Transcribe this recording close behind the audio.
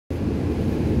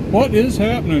What is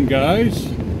happening, guys?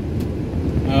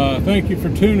 Thank you for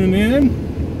tuning in.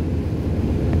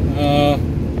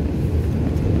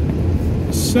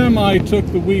 Semi took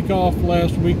the week off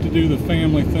last week to do the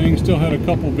family thing. Still had a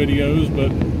couple videos,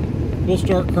 but we'll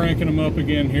start cranking them up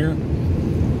again here.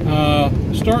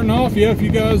 Starting off, yeah, if you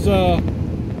guys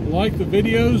like the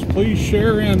videos, please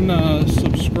share and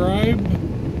subscribe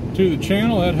to the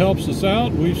channel. That helps us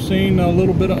out. We've seen a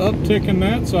little bit of uptick in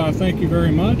that, so I thank you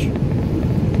very much.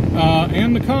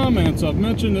 And the comments, I've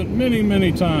mentioned it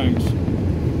many times.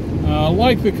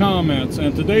 Like the comments,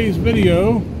 and today's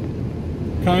video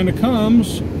kind of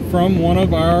comes from one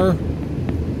of our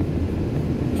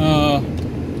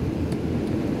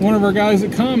guys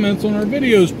that comments on our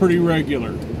videos pretty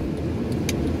regular.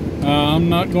 I'm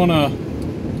not gonna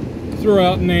throw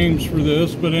out names for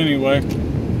this, but anyway,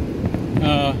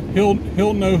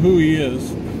 he'll know who he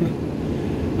is.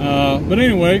 But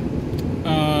anyway,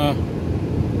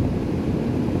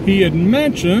 he had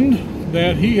mentioned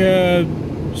that he had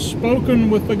spoken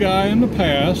with the guy in the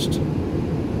past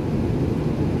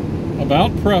about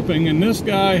prepping, and this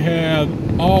guy had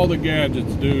all the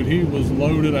gadgets, dude. He was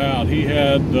loaded out. He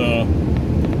had the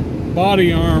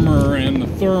body armor and the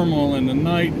thermal and the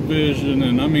night vision,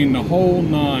 and I mean the whole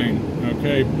nine.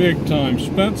 Okay, big time.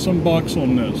 Spent some bucks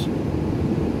on this.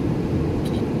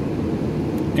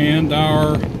 And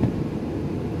our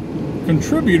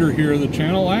contributor here to the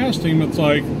channel asked him, it's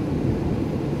like,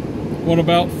 what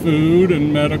about food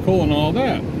and medical and all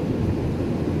that?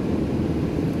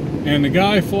 And the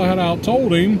guy flat out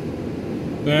told him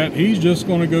that he's just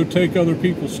going to go take other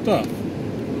people's stuff.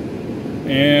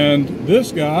 And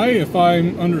this guy, if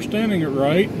I'm understanding it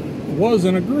right, was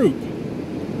in a group.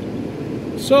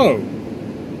 So,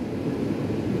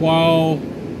 while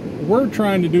we're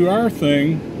trying to do our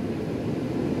thing,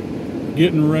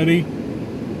 getting ready,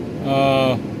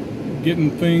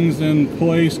 getting things in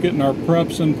place, getting our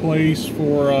preps in place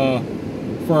for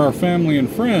our family and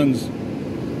friends,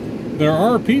 there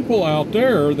are people out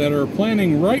there that are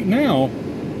planning right now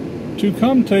to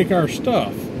come take our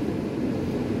stuff.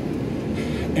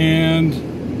 And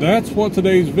that's what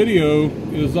today's video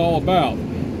is all about.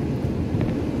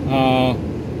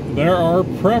 There are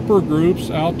prepper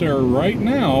groups out there right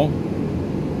now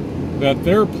that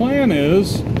their plan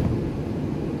is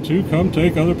to come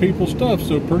take other people's stuff.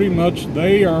 So pretty much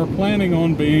they are planning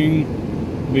on being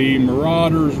the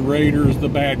marauders, raiders, the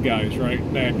bad guys, right?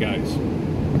 Bad guys.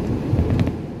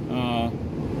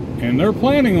 And they're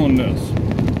planning on this.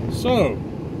 So,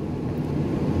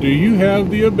 do you have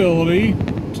the ability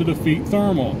to defeat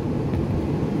thermal?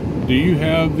 Do you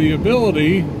have the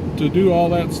ability to do all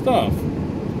that stuff?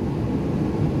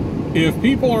 If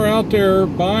people are out there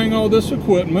buying all this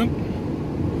equipment,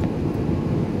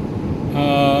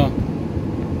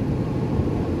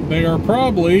 they are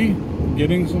probably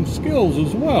getting some skills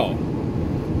as well.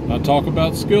 I talk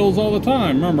about skills all the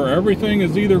time. Remember, everything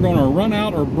is either going to run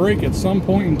out or break at some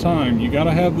point in time. You got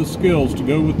to have the skills to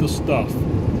go with the stuff.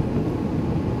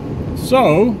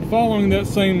 So, following that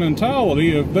same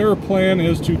mentality, if their plan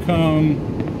is to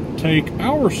come take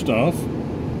our stuff,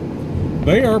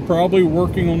 they are probably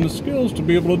working on the skills to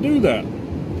be able to do that.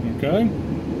 Okay?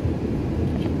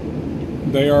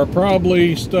 They are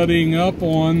probably studying up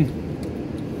on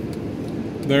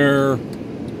their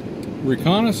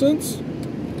reconnaissance,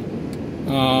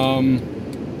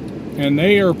 and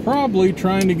they are probably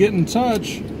trying to get in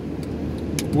touch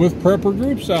with prepper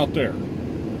groups out there.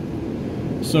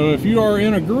 So if you are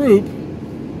in a group,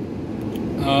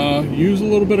 use a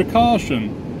little bit of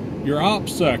caution. Your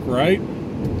OPSEC, right?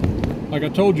 Like I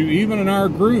told you, even in our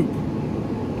group,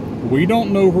 we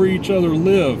don't know where each other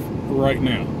live right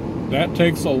now. That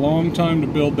takes a long time to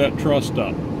build that trust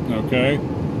up, okay?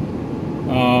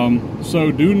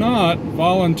 So do not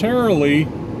voluntarily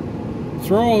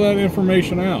throw all that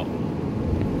information out.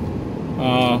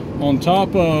 On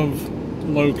top of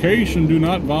location, do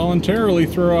not voluntarily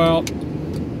throw out,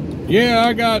 yeah,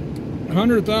 I got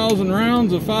 100,000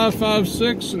 rounds of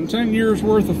 5.56 and 10 years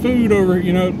worth of food over,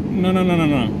 you know. No.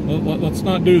 Let's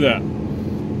not do that,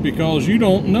 because you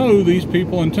don't know these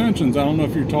people's intentions. I don't know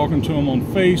if you're talking to them on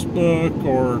Facebook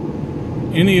or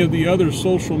any of the other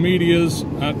social medias.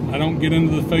 I don't get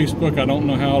into the Facebook. I don't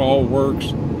know how it all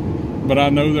works, but I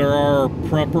know there are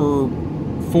prepper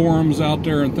forums out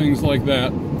there and things like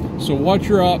that. So watch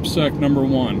your OPSEC, number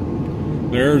one.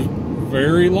 There's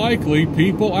very likely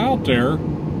people out there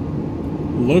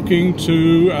looking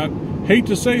to, I hate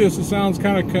to say this, it sounds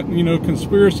kind of, you know,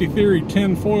 conspiracy theory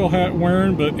tinfoil hat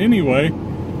wearing, but anyway,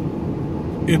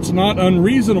 it's not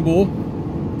unreasonable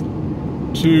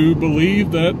to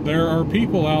believe that there are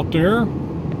people out there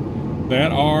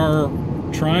that are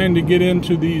trying to get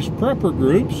into these prepper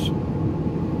groups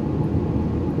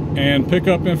and pick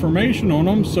up information on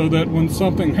them so that when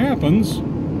something happens,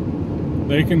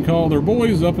 they can call their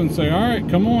boys up and say, all right,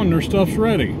 come on, their stuff's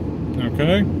ready.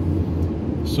 Okay?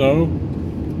 So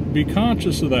be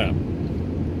conscious of that.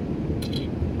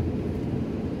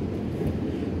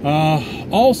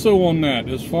 Also on that,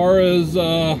 as far as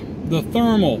the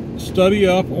thermal, study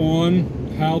up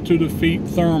on how to defeat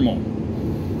thermal.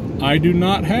 I do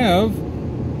not have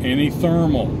any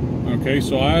thermal. Okay,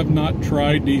 so I have not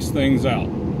tried these things out.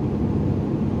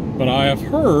 But I have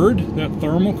heard that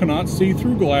thermal cannot see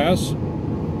through glass.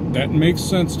 That makes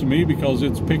sense to me because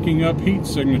it's picking up heat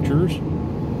signatures,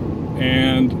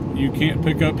 and you can't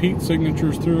pick up heat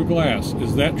signatures through a glass.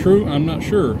 Is that true? I'm not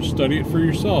sure. Study it for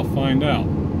yourself. Find out.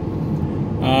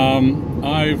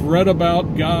 I've read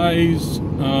about guys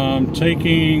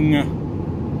taking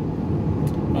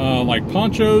like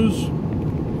ponchos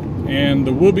and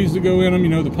the woobies that go in them, you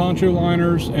know, the poncho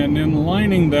liners, and then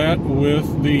lining that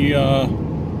with the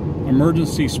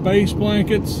emergency space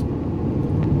blankets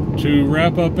to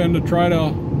wrap up in to try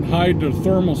to hide the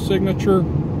thermal signature.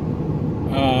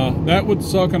 That would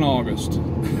suck in August.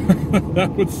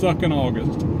 That would suck in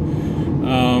August.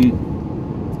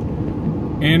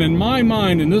 And in my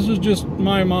mind, and this is just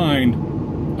my mind,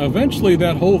 eventually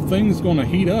that whole thing's going to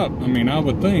heat up. I mean, I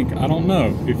would think. I don't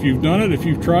know. If you've done it, if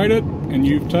you've tried it, and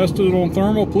you've tested it on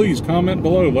thermal, please comment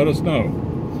below. Let us know.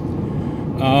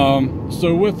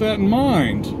 So with that in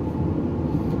mind,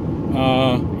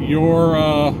 your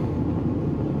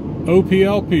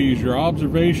OPLPs, your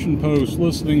observation posts,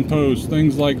 listening posts,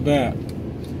 things like that,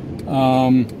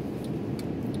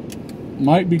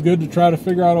 might be good to try to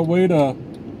figure out a way to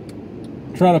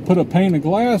try to put a pane of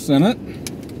glass in it.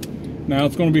 Now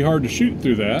it's going to be hard to shoot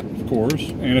through that, of course,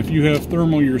 and if you have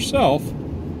thermal yourself,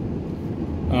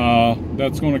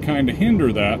 that's going to kind of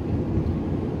hinder that.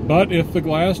 But if the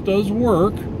glass does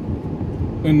work,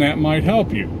 then that might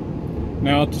help you.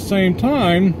 Now at the same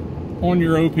time, on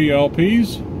your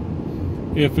OPLPs,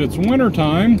 if it's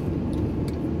wintertime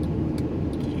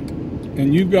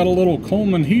and you've got a little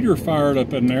Coleman heater fired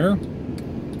up in there,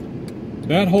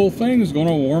 that whole thing is going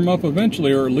to warm up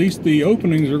eventually, or at least the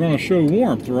openings are going to show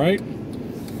warmth, right?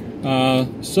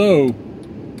 So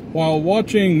while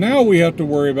watching, now we have to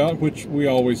worry about, which we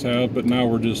always have, but now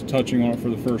we're just touching on it for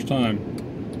the first time.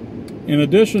 In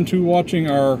addition to watching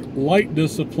our light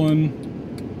discipline,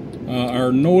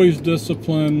 our noise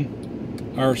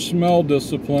discipline, our smell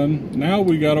discipline, now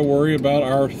we got to worry about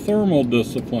our thermal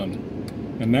discipline,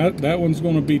 and that one's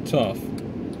going to be tough.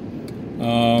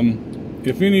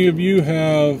 If any of you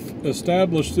have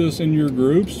established this in your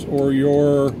groups or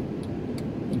your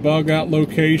bug out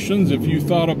locations, if you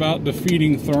thought about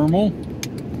defeating thermal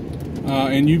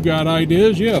and you've got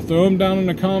ideas, yeah, throw them down in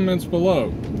the comments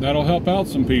below. That'll help out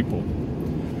some people.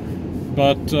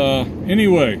 But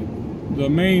anyway, the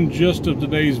main gist of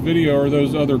today's video are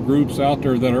those other groups out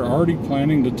there that are already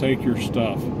planning to take your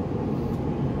stuff.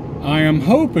 I am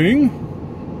hoping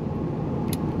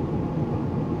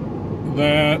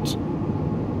that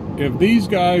if these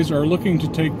guys are looking to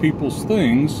take people's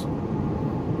things,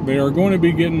 they are going to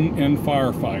be getting in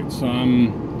firefights.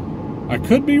 I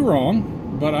could be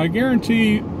wrong, but I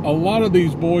guarantee a lot of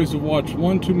these boys have watched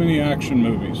one too many action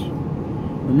movies.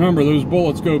 Remember, those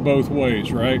bullets go both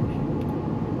ways, right?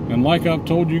 And like I've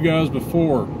told you guys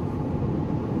before,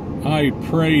 I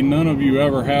pray none of you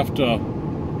ever have to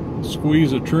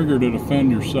squeeze a trigger to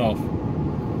defend yourself.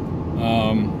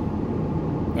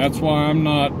 That's why I'm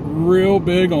not real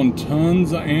big on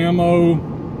tons of ammo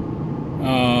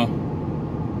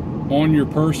on your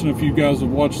person. If you guys have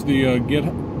watched the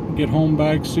Get Home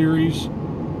Bag series,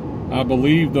 I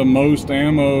believe the most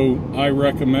ammo I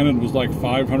recommended was like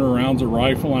 500 rounds of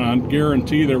rifle, and I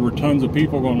guarantee there were tons of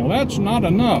people going, well, that's not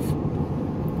enough.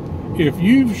 If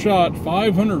you've shot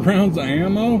 500 rounds of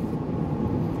ammo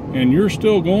and you're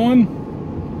still going,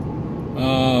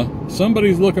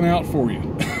 somebody's looking out for you.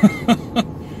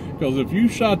 Because if you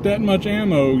shot that much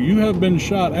ammo, you have been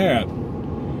shot at,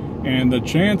 and the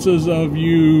chances of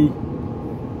you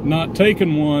not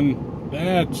taking one,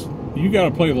 that's, you got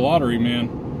to play the lottery, man.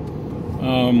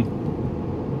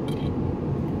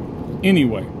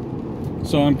 Anyway,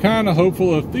 so I'm kind of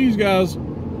hopeful if these guys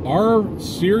are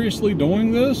seriously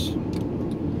doing this,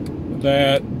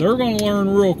 that they're going to learn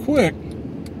real quick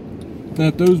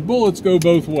that those bullets go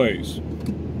both ways,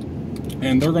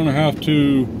 and they're going to have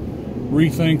to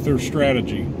rethink their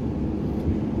strategy.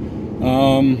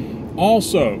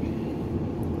 Also,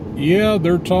 yeah,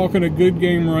 they're talking a good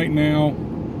game right now,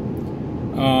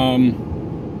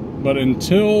 but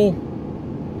until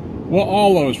Well,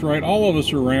 all of us, right? All of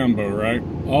us are Rambo, right?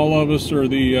 All of us are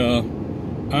the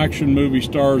action movie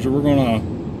stars, or we're going to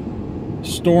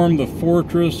storm the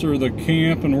fortress or the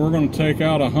camp, and we're going to take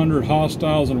out 100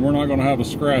 hostiles, and we're not going to have a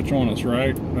scratch on us,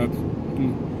 right? That's,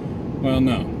 well,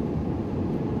 no.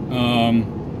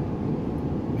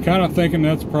 Kind of thinking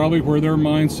that's probably where their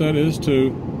mindset is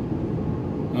too.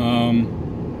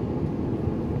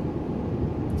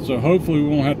 So hopefully we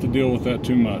won't have to deal with that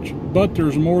too much. But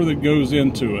there's more that goes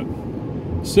into it.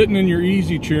 Sitting in your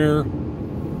easy chair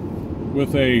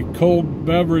with a cold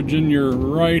beverage in your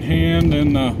right hand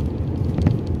and the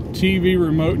TV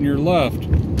remote in your left,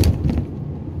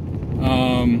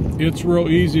 it's real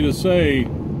easy to say,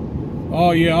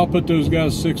 oh yeah, I'll put those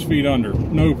guys 6 feet under,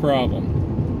 no problem.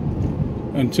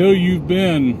 Until you've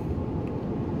been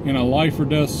in a life or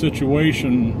death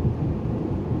situation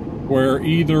where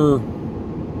either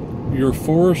you're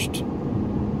forced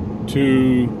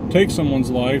to take someone's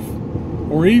life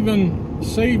or even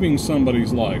saving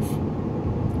somebody's life.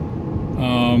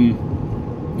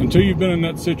 Until you've been in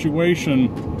that situation,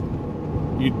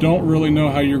 you don't really know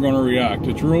how you're going to react.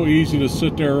 It's real easy to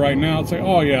sit there right now and say,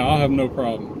 oh yeah, I'll have no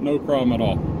problem at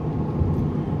all.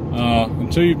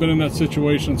 Until you've been in that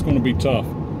situation, it's going to be tough.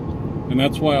 And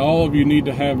that's why all of you need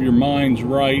to have your minds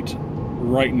right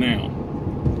now.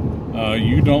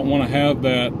 You don't want to have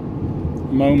that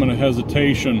moment of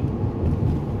hesitation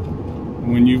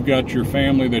when you've got your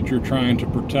family that you're trying to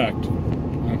protect.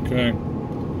 Okay.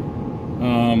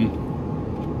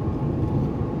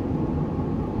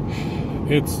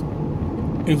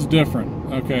 It's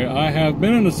different. Okay, I have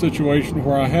been in a situation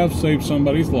where I have saved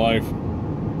somebody's life.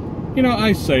 You know,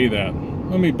 I say that.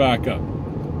 Let me back up.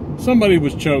 Somebody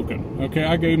was choking. Okay,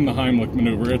 I gave him the Heimlich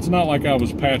maneuver. It's not like I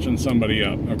was patching somebody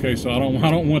up. Okay, so I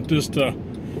don't want this to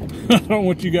I don't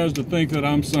want you guys to think that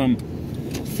I'm some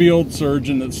field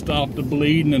surgeon that stopped the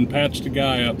bleeding and patched the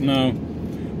guy up. No.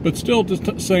 But still, at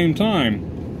the same time,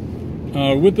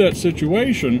 with that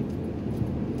situation,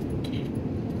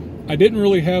 I didn't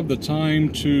really have the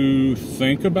time to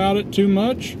think about it too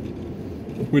much,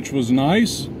 which was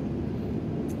nice.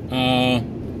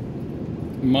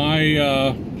 My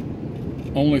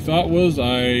only thought was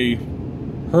I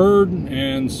heard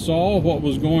and saw what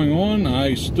was going on.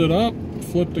 I stood up,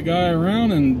 flipped the guy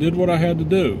around, and did what I had to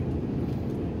do.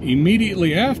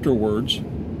 Immediately afterwards,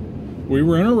 we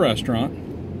were in a restaurant,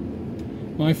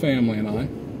 my family and I.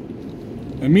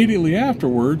 Immediately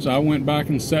afterwards, I went back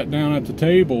and sat down at the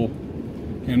table,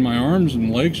 and my arms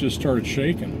and legs just started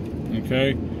shaking.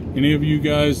 Okay? Any of you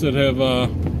guys that have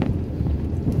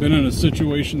been in a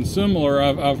situation similar,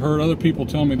 I've heard other people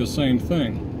tell me the same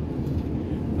thing.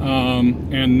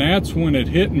 And that's when it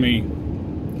hit me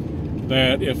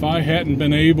that if I hadn't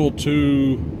been able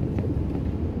to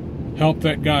help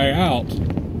that guy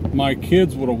out, my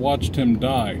kids would have watched him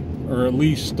die, or at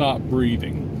least stop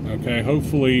breathing. Okay?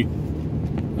 Hopefully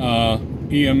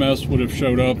EMS would have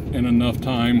showed up in enough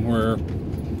time where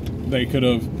they could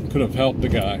have helped the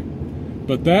guy.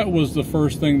 But that was the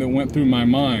first thing that went through my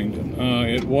mind.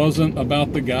 It wasn't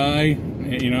about the guy,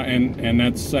 you know, and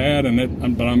that's sad.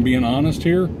 But I'm being honest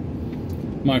here.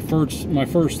 My first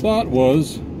thought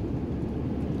was,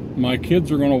 my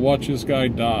kids are going to watch this guy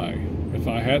die. If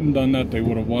I hadn't done that, they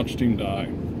would have watched him die.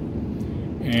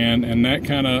 And that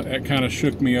kind of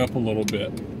shook me up a little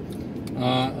bit.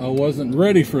 I wasn't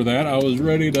ready for that. I was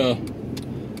ready to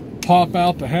pop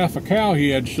out the half a cow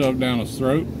he had shoved down his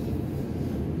throat.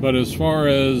 But as far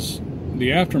as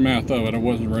the aftermath of it, I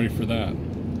wasn't ready for that.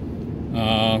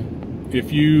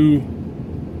 If you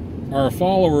are a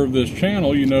follower of this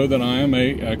channel, you know that I am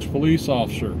an ex-police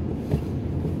officer.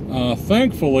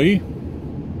 Thankfully,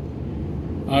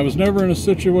 I was never in a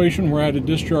situation where I had to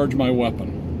discharge my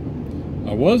weapon.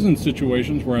 I was in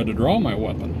situations where I had to draw my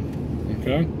weapon.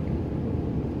 Okay?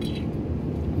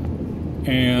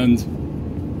 And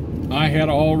I had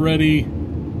already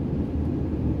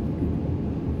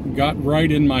got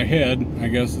right in my head, I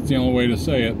guess that's the only way to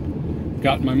say it,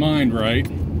 got my mind right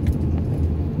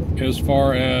as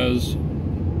far as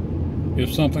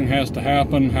if something has to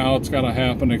happen, how it's got to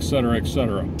happen, etc.,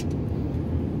 etc. It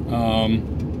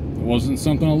wasn't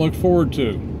something I looked forward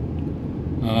to.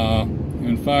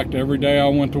 In fact, every day I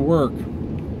went to work,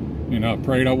 you know, I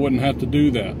prayed I wouldn't have to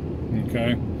do that.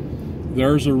 Okay?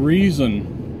 There's a reason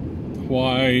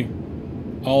why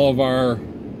all of our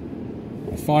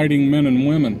fighting men and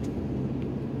women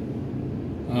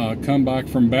come back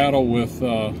from battle with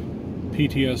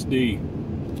PTSD.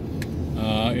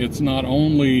 It's not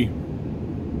only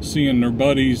seeing their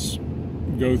buddies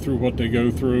go through what they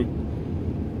go through,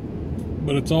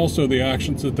 but it's also the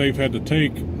actions that they've had to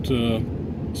take to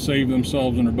save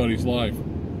themselves and their buddy's life.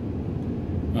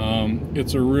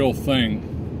 It's a real thing.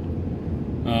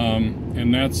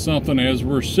 And that's something, as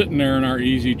we're sitting there in our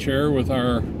easy chair with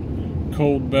our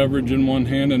cold beverage in one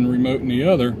hand and remote in the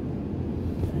other,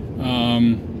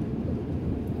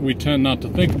 we tend not to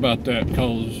think about that,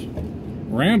 because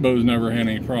Rambo's never had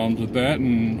any problems with that,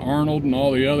 and Arnold and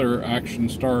all the other action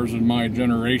stars of my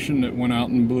generation that went out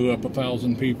and blew up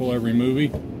 1,000 people every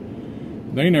movie,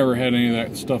 they never had any of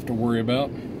that stuff to worry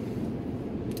about.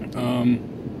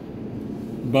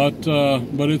 But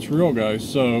it's real, guys.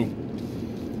 So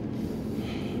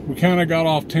we kind of got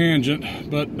off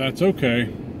tangent, but that's okay.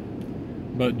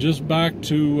 But just back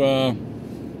to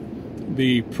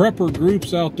the prepper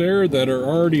groups out there that are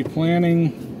already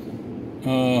planning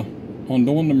on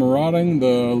doing the marauding,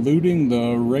 the looting,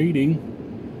 the raiding.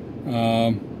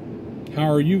 How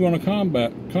are you going to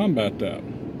combat that?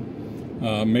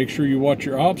 Make sure you watch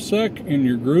your OPSEC in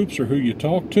your groups, or who you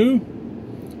talk to.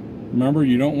 Remember,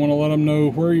 you don't want to let them know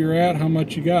where you're at, how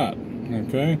much you got.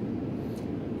 Okay?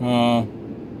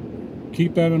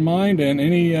 Keep that in mind, and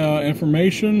any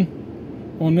information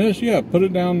on this, yeah, put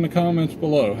it down in the comments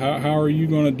below. How are you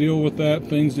going to deal with that?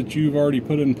 Things that you've already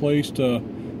put in place to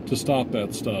stop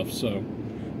that stuff. So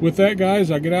with that, guys,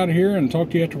 I'll get out of here and talk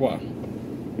to you after a while.